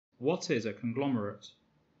What is a conglomerate?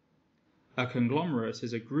 A conglomerate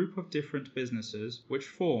is a group of different businesses which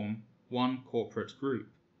form one corporate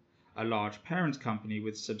group. A large parent company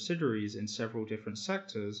with subsidiaries in several different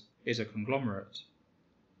sectors is a conglomerate.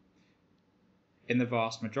 In the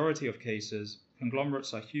vast majority of cases,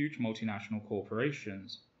 conglomerates are huge multinational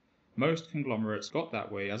corporations. Most conglomerates got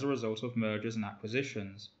that way as a result of mergers and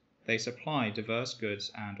acquisitions. They supply diverse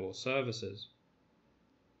goods and/or services.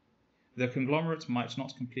 The conglomerate might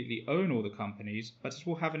not completely own all the companies, but it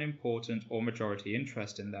will have an important or majority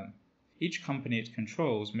interest in them. Each company it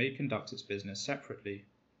controls may conduct its business separately.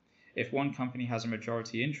 If one company has a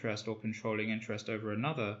majority interest or controlling interest over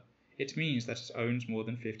another, it means that it owns more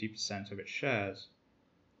than 50% of its shares.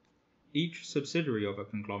 Each subsidiary of a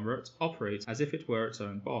conglomerate operates as if it were its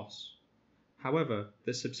own boss. However,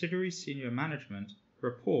 the subsidiary's senior management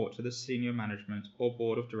report to the senior management or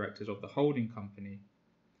board of directors of the holding company.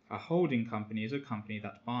 A holding company is a company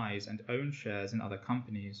that buys and owns shares in other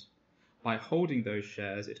companies. By holding those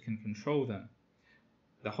shares, it can control them.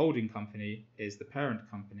 The holding company is the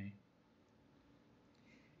parent company.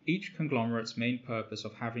 Each conglomerate's main purpose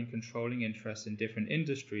of having controlling interests in different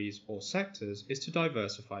industries or sectors is to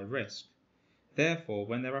diversify risk. Therefore,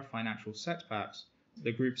 when there are financial setbacks,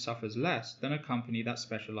 the group suffers less than a company that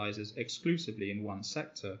specializes exclusively in one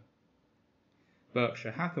sector.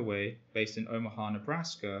 Berkshire Hathaway, based in Omaha,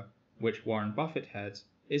 Nebraska, which Warren Buffett heads,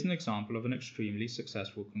 is an example of an extremely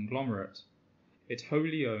successful conglomerate. It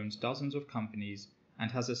wholly owns dozens of companies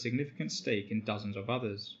and has a significant stake in dozens of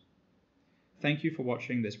others. Thank you for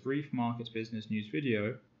watching this brief market business news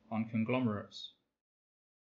video on conglomerates.